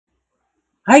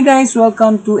Hi guys,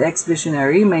 welcome to X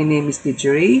Visionary. My name is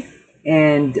Teacher Ray,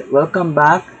 and welcome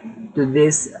back to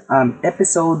this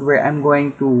episode where I'm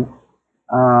going to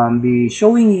be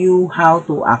showing you how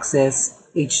to access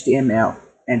HTML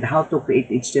and how to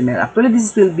create HTML. Actually,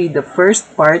 this will be the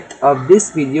first part of this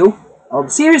video,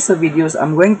 of series of videos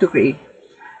I'm going to create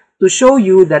to show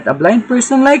you that a blind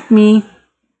person like me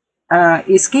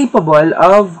is capable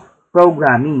of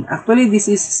programming. Actually, this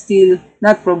is still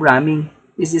not programming.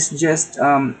 This is just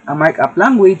a markup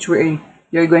language wherein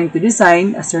you're going to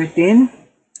design a certain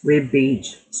web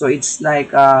page. So it's like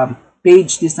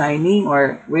page designing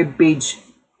or web page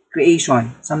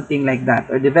creation, something like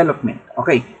that, or development.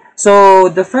 Okay, so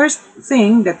the first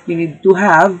thing that you need to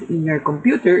have in your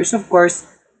computer is, of course,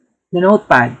 the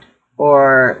notepad.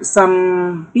 Or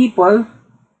some people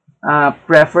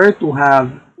prefer to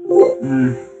have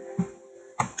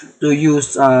to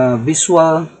use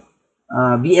Visual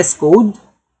VS Code,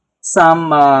 some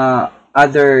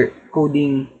other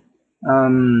coding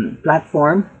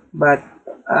platform, but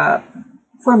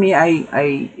for me,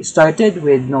 I started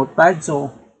with Notepad,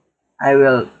 so I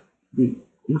will be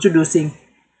introducing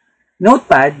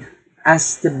Notepad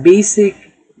as the basic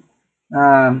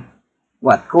um,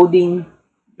 coding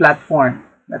platform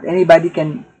that anybody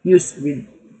can use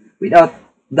without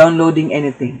downloading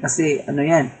anything, kasi ano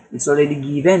yan, it's already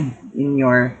given in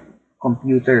your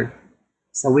computer,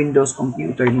 sa Windows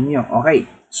computer ninyo. Okay,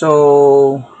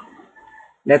 so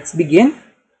let's begin.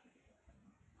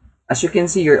 As you can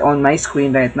see, you're on my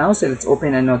screen right now, so let's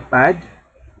open a notepad.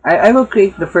 I will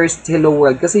create the first hello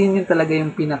world kasi yun yung talaga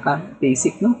yung pinaka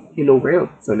basic, no? Hello world.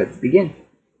 So let's begin.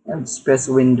 Let's press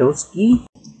Windows key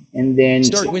and then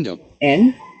Start window.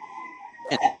 N.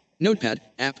 Notepad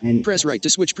app. And Press right to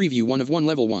switch preview 1 of 1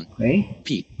 level 1. okay.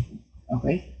 P.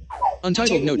 Okay.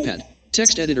 Untitled Notepad.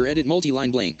 Text editor edit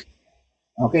multi-line blank.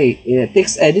 Okay,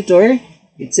 text editor,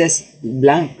 it says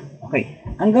blank. Okay.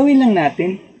 Ang gawin lang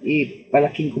natin,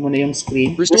 ipalaking ko muna yung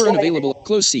screen. Restore unavailable.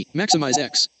 Close C. Maximize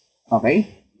X. Okay.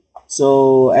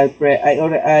 So,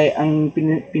 ang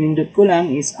pinindot ko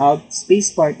lang is alt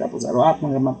spacebar tapos arrow up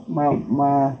hanggang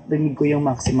marinig ko yung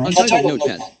maximize. Untitled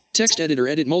Notepad. Text editor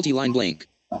edit multi-line blank.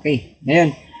 Okay,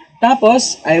 ngayon.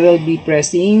 Tapos, I will be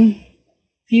pressing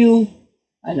few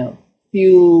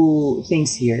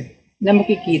things here na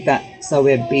makikita sa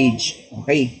web page.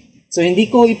 Okay. So, hindi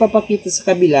ko ipapakita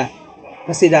sa kabila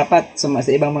kasi dapat sa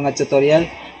ibang mga tutorial,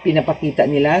 pinapakita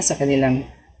nila sa kanilang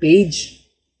page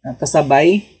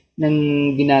kasabay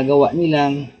ng ginagawa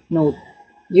nilang note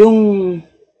yung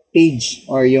page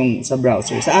or yung sa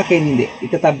browser. Sa akin, hindi.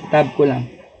 Itatab ko lang.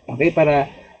 Okay, para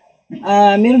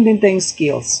meron din tayong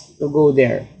skills to go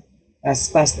there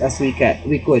as fast as we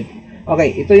could.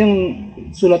 Okay, ito yung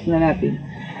sulat na natin.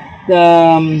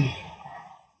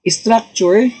 The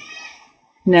structure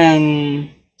ng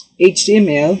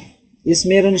HTML is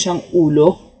meron siyang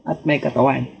ulo at may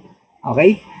katawan.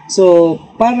 Okay? So,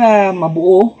 para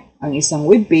mabuo ang isang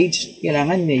web page,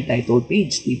 kailangan may title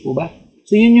page, di po ba?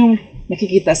 So, yun yung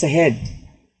nakikita sa head.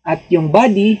 At yung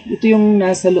body, ito yung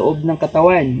nasa loob ng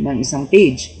katawan ng isang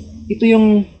page. Ito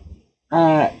yung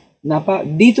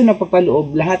dito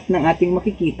napapaloob lahat ng ating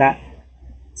makikita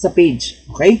sa page.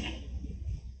 Okay?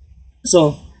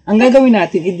 So, ang gagawin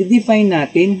natin, i-define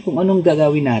natin kung anong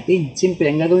gagawin natin. Simple,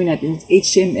 ang gagawin natin is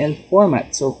HTML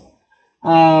format. So,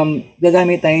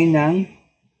 gagamit tayo ng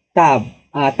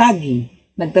tagging.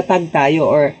 Nagtatag tayo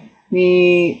or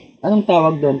anong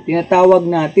tawag doon? Tinatawag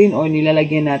natin o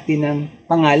nilalagyan natin ng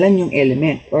pangalan yung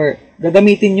element or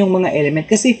gagamitin yung mga element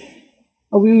kasi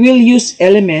we will use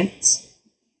elements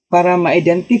para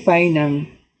ma-identify ng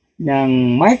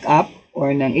markup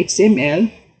or ng HTML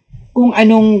kung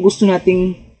anong gusto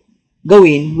nating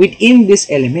gawin within these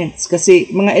elements.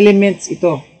 Kasi mga elements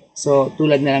ito. So,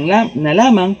 tulad na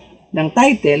lamang ng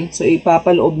title. So,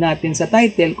 ipapaloob natin sa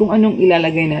title kung anong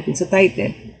ilalagay natin sa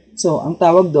title. So, ang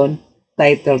tawag doon,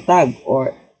 title tag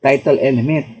or title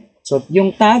element. So,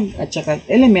 yung tag at saka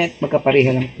element,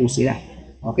 magkapareha lang po sila.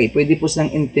 Okay, pwede po silang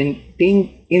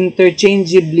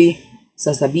interchangeably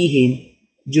sasabihin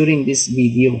during this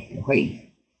video. Okay.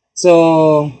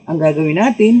 So, ang gagawin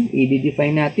natin,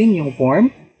 i-define natin yung form.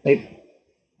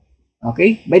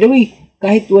 Okay? By the way,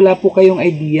 kahit wala po kayong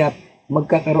idea,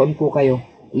 magkakaroon po kayo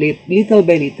little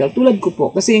by little. Tulad ko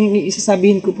po. Kasi yung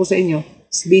isasabihin ko po sa inyo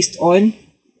is based on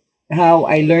how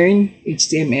I learn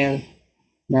HTML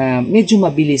na medyo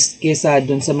mabilis kesa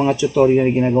dun sa mga tutorial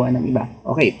na ginagawa ng iba.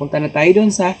 Okay, punta na tayo dun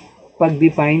sa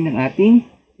pag-define ng ating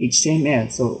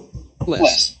HTML. So,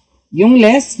 Less. yung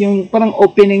less, yung parang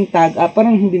opening tag,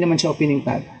 parang hindi naman siya opening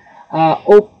tag.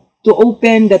 To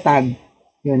open the tag,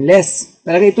 yun, less.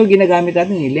 Talaga ito ginagamit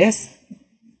natin, less.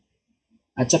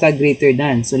 at saka greater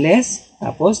than. So less,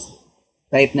 tapos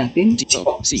type natin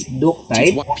doc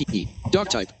type. Doc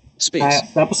type. Space.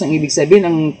 Tapos ang ibig sabihin,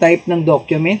 ang type ng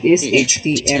document is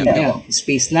HTML.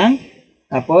 Space lang.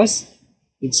 Tapos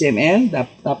HTML.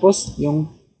 Tapos yung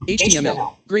HTML.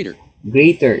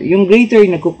 Greater. Yung greater,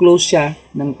 nagko-close siya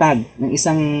ng tag ng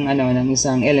isang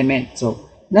element.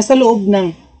 So nasa loob ng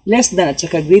less than at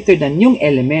saka greater than yung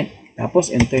element.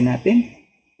 Tapos enter natin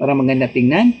para maganda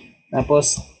tingnan.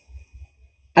 Tapos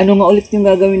ano nga ulit yung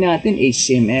gagawin natin?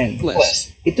 HTML.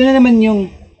 Ito na naman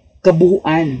yung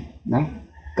kabuuan, no?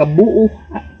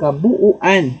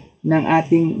 Kabuuan ng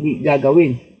ating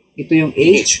gagawin. Ito yung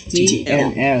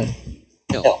HTML.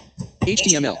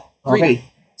 Okay.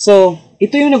 So,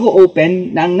 ito yung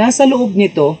nag-open na ang nasa loob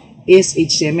nito is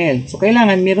HTML. So,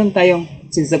 kailangan meron tayong,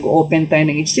 since nag-open tayo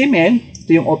ng HTML,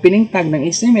 ito yung opening tag ng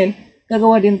HTML,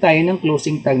 gagawa din tayo ng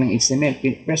closing tag ng HTML.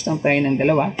 Press lang tayo ng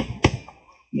dalawa.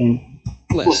 Yan.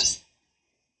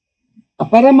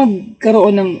 Para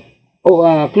magkaroon ng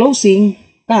closing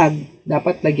tag,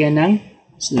 dapat lagyan ng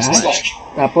slash,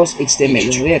 tapos HTML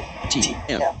ulit.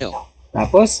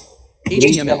 Tapos,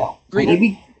 greater.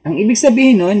 Ang ibig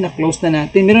sabihin nun, na-close na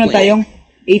natin. Meron na tayong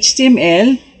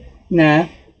HTML na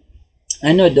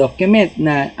document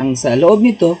na ang sa loob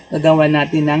nito, gagawa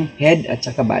natin ng head at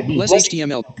saka body.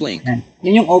 HTML blank.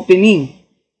 Yan yung opening.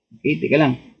 Okay, teka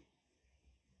lang.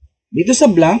 Dito sa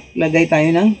blank, lagay tayo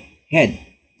ng head.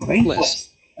 Okay?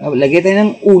 Lagay tayo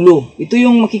ng ulo. Ito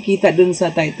yung makikita dun sa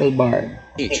title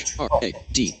bar.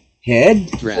 Head.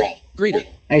 Greater.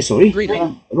 Ay, sorry.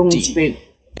 Wrong spell.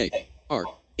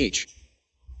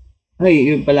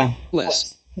 Ay, yun pala.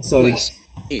 Sorry.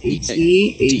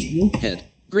 H-E-A-D. Head.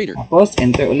 Greater. Tapos,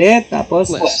 enter ulit.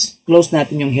 Tapos, close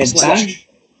natin yung head tag.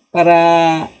 Para,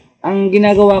 ang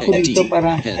ginagawa ko dito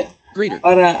para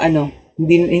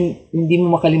hindi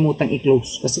mo makalimutang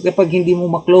i-close. Kasi kapag hindi mo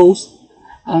ma-close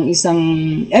ang isang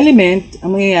element,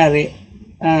 ang mangyayari,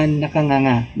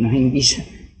 nakanganga, na hindi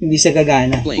siya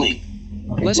gagana. Okay.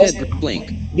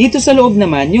 Dito sa loob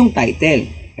naman, yung title.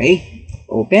 Okay?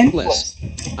 Open.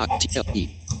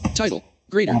 Title.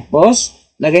 Greater. Tapos,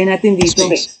 lagay natin dito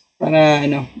para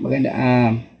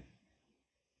maganda.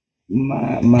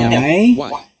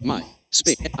 My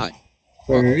space I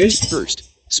first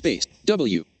space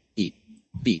W E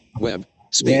B web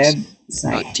space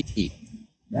website. T E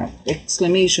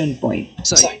exclamation point.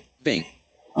 Site. Bang.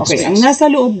 Okay, ang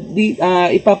nasa loob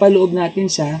ipapaloob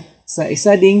natin siya sa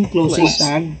isa ding closing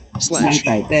tag ng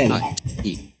title.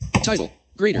 Title.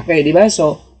 Greater. Okay, di ba?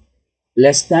 So,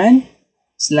 less than,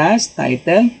 slash,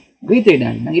 title, greater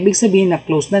than. Ang ibig sabihin na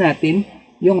close na natin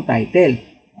yung title.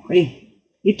 Okay.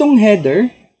 Itong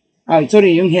header,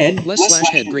 yung head. Less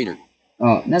slash head greater.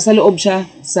 Nasa loob siya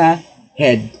sa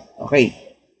head. Okay.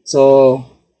 So,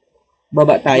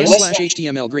 baba tayo. Less slash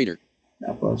HTML greater.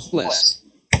 Tapos, less.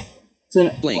 So,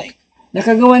 blank.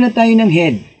 Nakagawa na tayo ng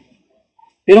head.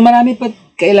 Pero marami pa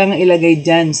kailangan ilagay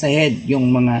dyan sa head.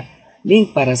 Yung mga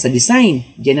link para sa design.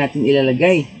 Diyan natin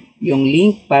ilalagay. Yung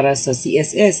link para sa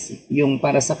CSS. Yung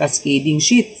para sa cascading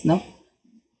sheets, no?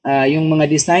 Yung mga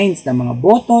designs ng mga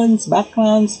buttons,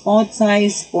 backgrounds, font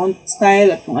size, font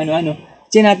style, at kung ano-ano.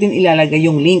 Diyan natin ilalagay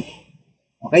yung link.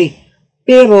 Okay?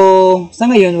 Pero, sa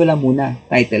ngayon, wala muna.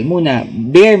 Title muna.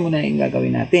 Bare muna yung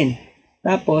gagawin natin.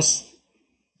 Tapos,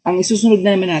 ang isusunod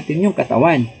na naman natin yung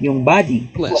katawan. Yung body.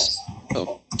 Less.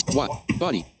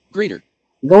 Body. Greater.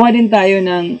 Gawa din tayo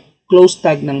ng close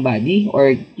tag ng body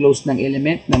or close ng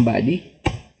element ng body.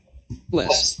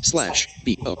 Less slash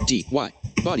B-O-D-Y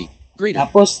body greater.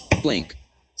 Tapos blank.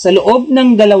 Sa loob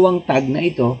ng dalawang tag na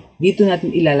ito, dito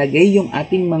natin ilalagay yung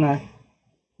ating mga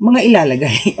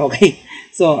ilalagay. Okay.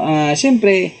 So,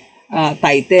 syempre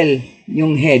title,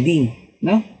 yung heading,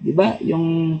 no? 'Di ba?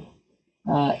 Yung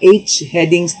H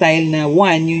heading style na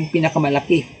 1 yung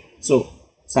pinakamalaki. So,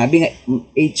 sabi nga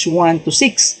H1 to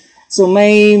 6. So,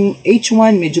 may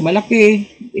H1 medyo malaki,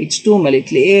 H2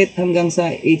 maliit-liit, hanggang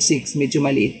sa H6 medyo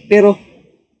maliit. Pero,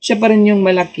 siya pa rin yung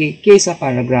malaki kaysa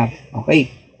paragraph. Okay.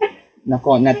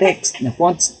 Na text, na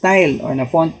font style, or na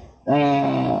font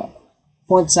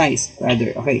size,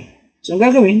 rather. Okay. So, ang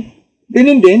gagawin,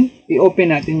 ganun din,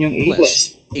 i-open natin yung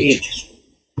H.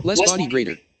 Less body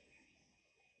greater.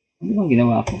 Ano bang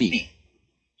ginawa ko? B.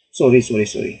 Sorry.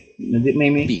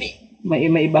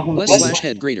 May iba akong less slash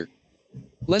head greater.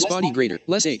 Less body greater.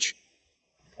 Less H.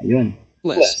 Ayun.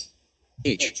 Less.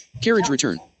 H. Carriage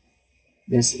return.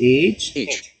 Less H.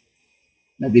 H.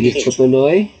 Na-delete ko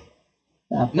tuloy.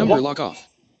 Tapos, number lock off.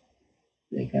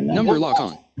 Number lock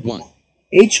on. 1.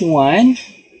 H1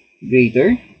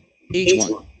 greater.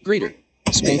 H1 greater.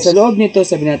 And Space. sa loob nito,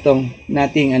 sabi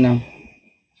nating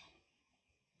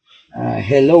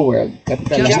hello world.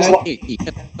 Capital lahat.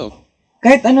 Capital O.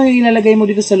 Kahit ano yung ilalagay mo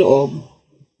dito sa loob,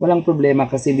 walang problema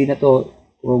kasi hindi na to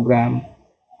program.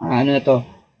 Ano na to?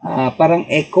 Parang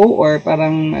echo or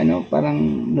parang parang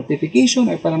notification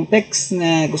or parang text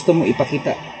na gusto mo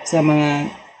ipakita sa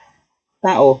mga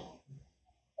tao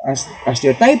as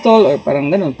your title or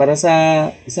parang ganun para sa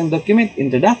isang document,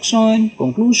 introduction,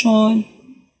 conclusion,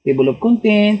 table of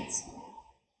contents,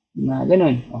 na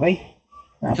ganun, okay?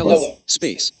 Hello. Tapos,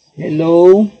 Space.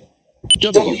 hello,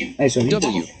 W. ay sorry,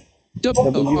 W.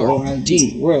 W-O-R-D.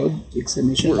 WORD, world,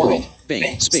 exclamation World. point.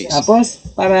 Bang. Space. Tapos,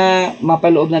 para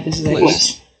mapaloob natin sa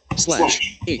Plus.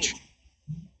 Slash. H.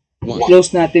 1.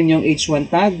 close natin yung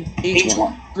H1 tag.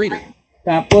 H1. Greater.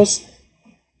 Tapos,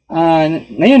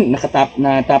 ngayon,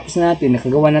 natapos na natin.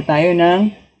 Nakagawa na tayo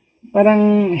ng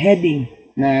parang heading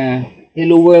na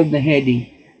hello world na heading.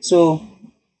 So,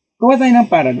 gawa tayo ng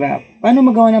paragraph. Paano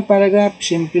magawa ng paragraph?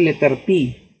 Siyempre, letter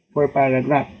P for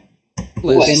paragraph.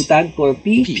 Open Plus. tag for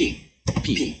P.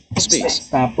 P. Space.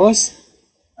 Tapos,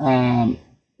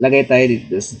 lagay tayo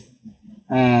dito.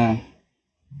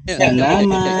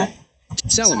 Salamat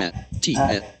Salamat. T.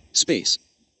 Space.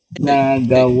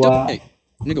 nagawa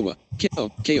Nagawa.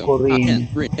 Ko. ko rin N.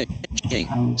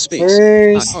 ang Space.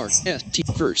 first R. S. T.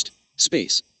 First.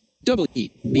 Space. W.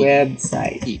 E. B.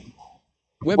 website. E.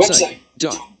 Website.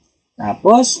 Dot.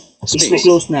 Tapos, Space.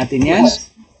 i-close natin yan.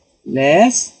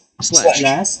 Less, Slash.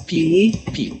 plus, P.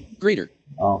 P. Greater.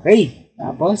 Okay.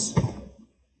 Tapos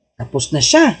na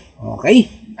siya. Okay.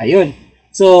 Ayun.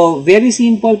 So, very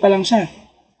simple pa lang siya.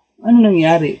 Ano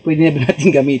nangyari? Pwede na ba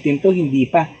natin gamitin to? Hindi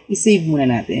pa. I-save muna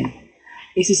natin.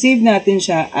 I-save natin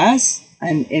siya as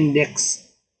an index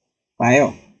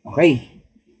file. Okay.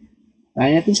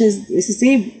 Paano natin siya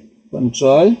i-save?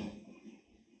 Control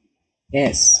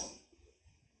S.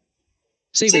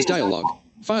 Save as dialog.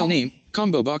 File name.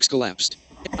 Combo box collapsed.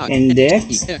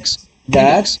 Index X.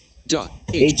 dot Dot.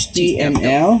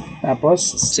 HTML. Tapos,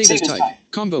 Save as type.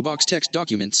 Combo box text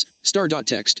documents.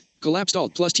 Star.text. Collapsed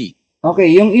alt plus T. okay,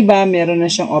 yung iba, meron na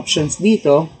siyang options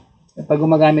dito kapag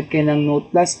gumagamit kayo ng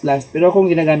Note++. Pero kung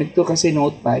ginagamit ko kasi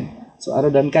Notepad, so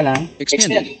arrow down ka lang.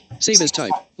 Expanded. Save as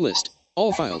type. List.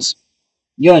 All files.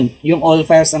 Yon, yung all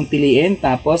files ang piliin.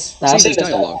 Tapos, tab. Save as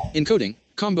dialog. Encoding.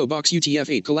 Combo box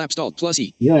UTF-8 collapsed alt plus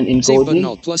E. Yun, Save button encoding.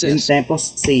 alt plus Then S.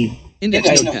 tapos, save. Index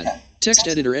Okay. notepad. Text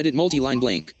editor edit multi-line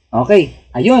blank. Okay,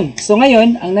 ayun. So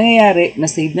ngayon, ang nangyayari,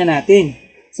 na-save na natin.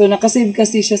 So nakasave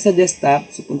kasi siya sa desktop.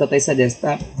 So punta tayo sa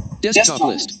desktop. Desktop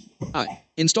list. I.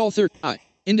 Install I.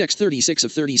 Index 36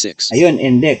 of 36. Ayun,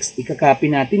 index.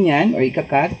 Ika-copy natin yan or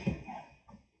ika-cut.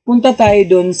 Punta tayo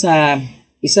doon sa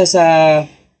isa sa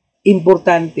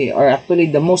importante or actually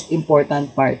the most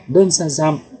important part doon sa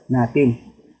XAMPP natin.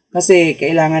 Kasi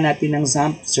kailangan natin ng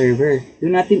XAMPP server.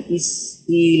 Doon natin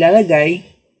ilalagay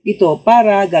ito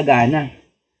para gagana.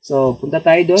 So, punta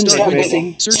tayo doon. Start window. Pressing.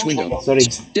 Search window. Sorry.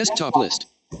 Desktop list.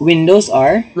 Windows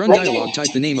R. Run dialog. Type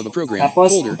the name of a program.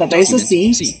 Tapos, Folder. punta tayo sa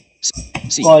Document. C.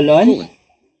 C. Colon.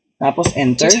 Tapos,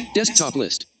 enter. Desktop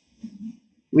list.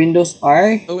 Windows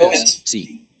R. OS.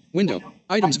 C. Window.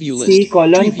 Items view list. C,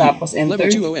 colon, Tree view. tapos enter. Level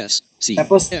 2 OS. C.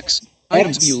 Tapos, X.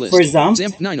 Items X view list. for XAMPP.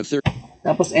 XAMPP 9 of 30.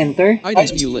 Tapos, enter.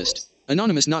 Items view list.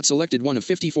 Anonymous not selected 1 of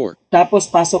 54. Tapos,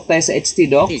 pasok tayo sa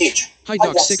htdocs. H.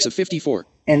 HiDocs 6 of 54.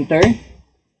 Enter.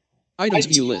 Items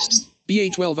view list.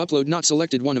 BA12 upload not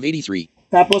selected 1 of 83.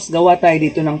 Tapos, gawa tayo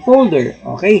dito ng folder.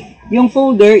 Okay? Yung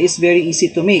folder is very easy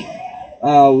to make.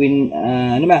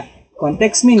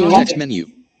 Context menu. Context menu.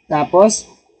 Tapos,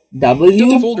 Double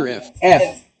folder F.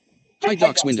 F.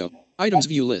 HiDocs window. Items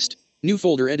view list. New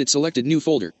folder edit selected new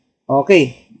folder.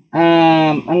 Okay.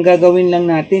 Ang gagawin lang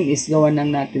natin is gawan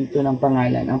lang natin to ng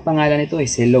pangalan. Ang pangalan nito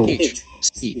is hello. H.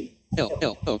 C. L.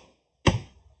 L. O.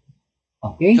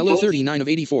 Okay? Hello 39 of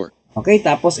 84. Okay,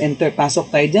 tapos enter. Pasok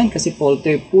tayo dyan kasi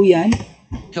folder po yan.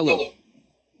 Hello.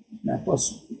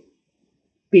 Tapos,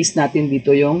 paste natin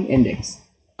dito yung index.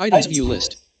 Items view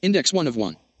list. Index 1 of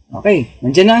 1. Okay,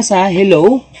 nandiyan na sa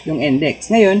hello yung index.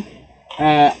 Ngayon,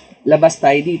 labas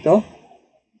tayo dito.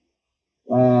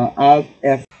 Alt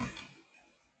F.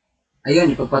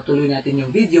 Ayun, ipagpatuloy natin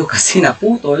yung video kasi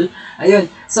naputol. Ayun,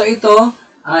 so ito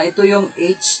yung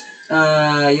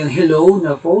yung hello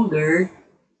na folder.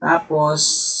 Tapos,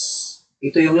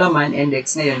 ito yung laman,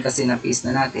 index ngayon kasi na-paste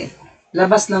na natin.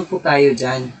 Labas lang po tayo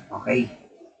dyan. Okay.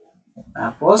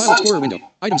 Tapos, File Explorer window.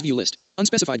 Items view list.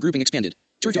 Unspecified grouping expanded.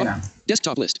 Turn Ayan. off.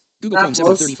 Desktop list. Google Chrome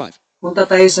 735. Punta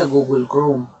tayo sa Google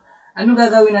Chrome. Ano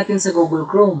gagawin natin sa Google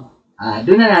Chrome?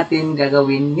 Doon na natin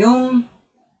gagawin yung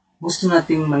gusto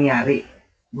nating mangyari.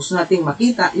 Gusto nating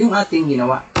makita yung ating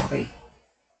ginawa. Okay.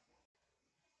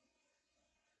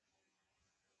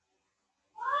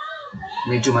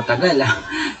 Medyo matagal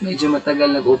Medyo matagal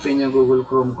nag-open yung Google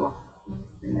Chrome ko.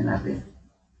 Tingnan natin.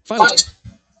 Files.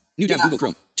 New tab Google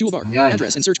Chrome. Toolbar. Yan.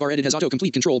 Address and search bar edit has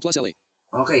autocomplete control plus LA.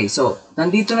 Okay, so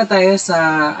nandito na tayo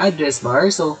sa address bar.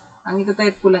 So, ang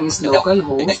itatype ko lang is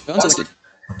localhost. Unselected.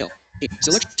 L. A.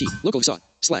 Select T. Local SOT.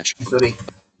 Slash. Sorry.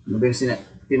 Ano ba yung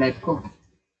tinype ko?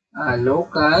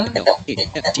 Local L. A.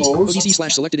 F. T. ODC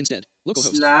slash selected instead.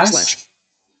 Localhost. slash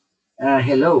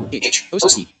hello. H.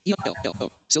 OC. E. L. L. O.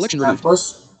 Selection removed.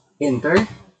 Tapos, enter.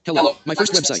 Hello. My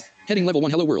first website. Heading level 1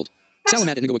 Hello World.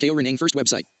 Salamat at Nagawakeo Renang first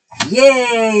website.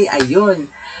 Yay! Ayun!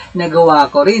 Nagawa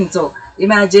ko rin. So,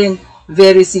 imagine,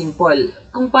 very simple.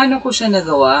 Kung paano ko siya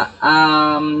nagawa,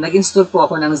 nag-install po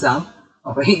ako ng XAMPP.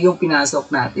 Okay, yung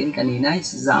pinasok natin kanina is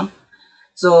XAMPP.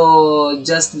 So,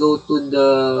 just go to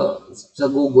sa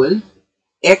Google,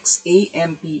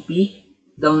 XAMPP,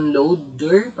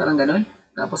 downloader, parang ganun.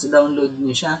 Tapos, i-download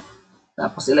nyo siya.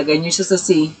 Tapos, ilagay nyo siya sa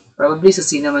C. Probably sa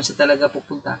C naman siya talaga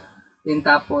pupunta. Then,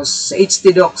 tapos, sa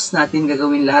htdocs natin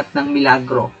gagawin lahat ng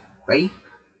milagro. Okay?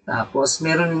 Tapos,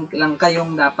 meron lang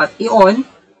kayong dapat i-on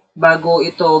bago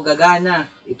ito gagana.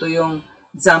 Ito yung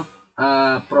XAMPP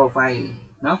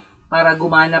profile. No? Para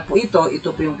gumana po ito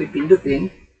po yung pipindutin.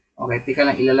 Okay, tika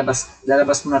lang,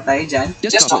 lalabas muna tayo dyan.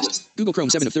 Desktop list. Google Chrome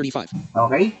 7 of 35.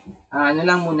 Okay? Ano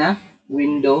lang muna,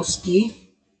 Windows key.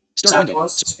 Start window.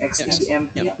 Tapos,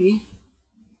 XAMPP.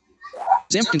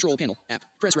 XAMPP control panel. App.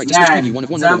 Press right to switch preview 1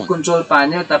 of 1 level XAMPP 1. control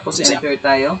panel. Tapos, enter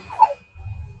tayo.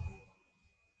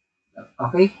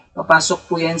 Okay? Papasok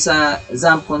po yan sa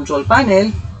XAMPP control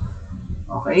panel.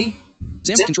 Okay?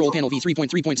 XAMPP control panel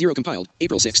v3.3.0 compiled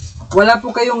April 6th. Wala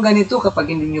po kayong ganito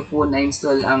kapag hindi nyo po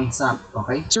na-install ang XAMPP.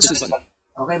 Okay? Services button.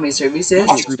 Okay, may services.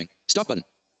 Modules grouping. Stop button.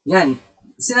 Yan.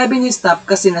 Sinabi niya stop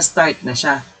kasi na-start na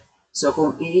siya. So,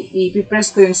 kung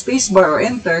i-press ko yung spacebar or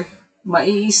enter,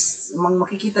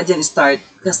 makikita dyan start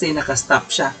kasi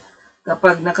naka-stop siya.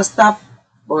 Kapag naka-stop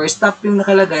or stop yung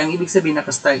nakalagay, ang ibig sabihin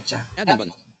naka-start siya. Admin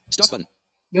button. Stop button.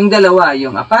 Yung dalawa,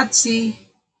 yung Apache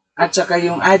at saka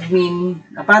yung admin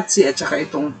Apache at saka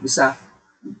itong isa,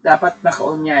 dapat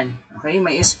naka-on yan. Okay?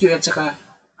 May SQ at saka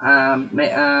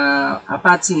may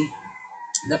Apache,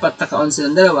 dapat naka-on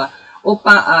silang dalawa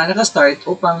naka-start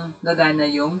upang gagana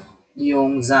yung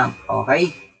XAMPP.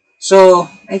 Okay? So,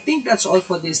 I think that's all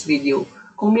for this video.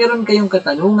 Kung meron kayong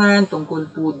katanungan tungkol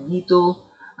po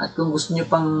dito at kung gusto nyo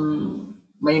pang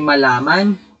may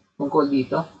malaman tungkol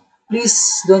dito,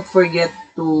 please don't forget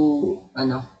to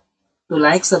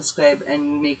like, subscribe,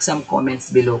 and make some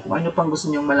comments below kung ano pang gusto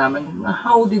nyo malaman.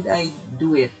 How did I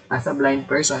do it as a blind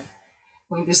person?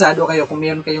 Kung interesado kayo, kung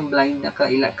meron kayong blind na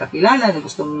kakilala na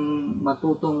gustong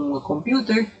matutong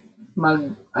computer,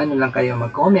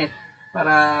 mag-comment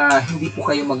para hindi po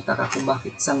kayo magtaka kung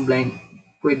bakit isang blind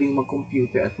pwedeng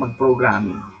mag-computer at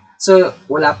mag-programming. So,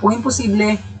 wala pong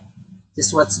imposible.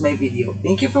 Just watch my video.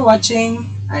 Thank you for watching.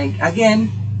 Again,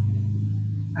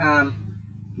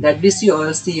 God bless you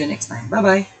all. See you next time.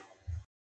 Bye-bye.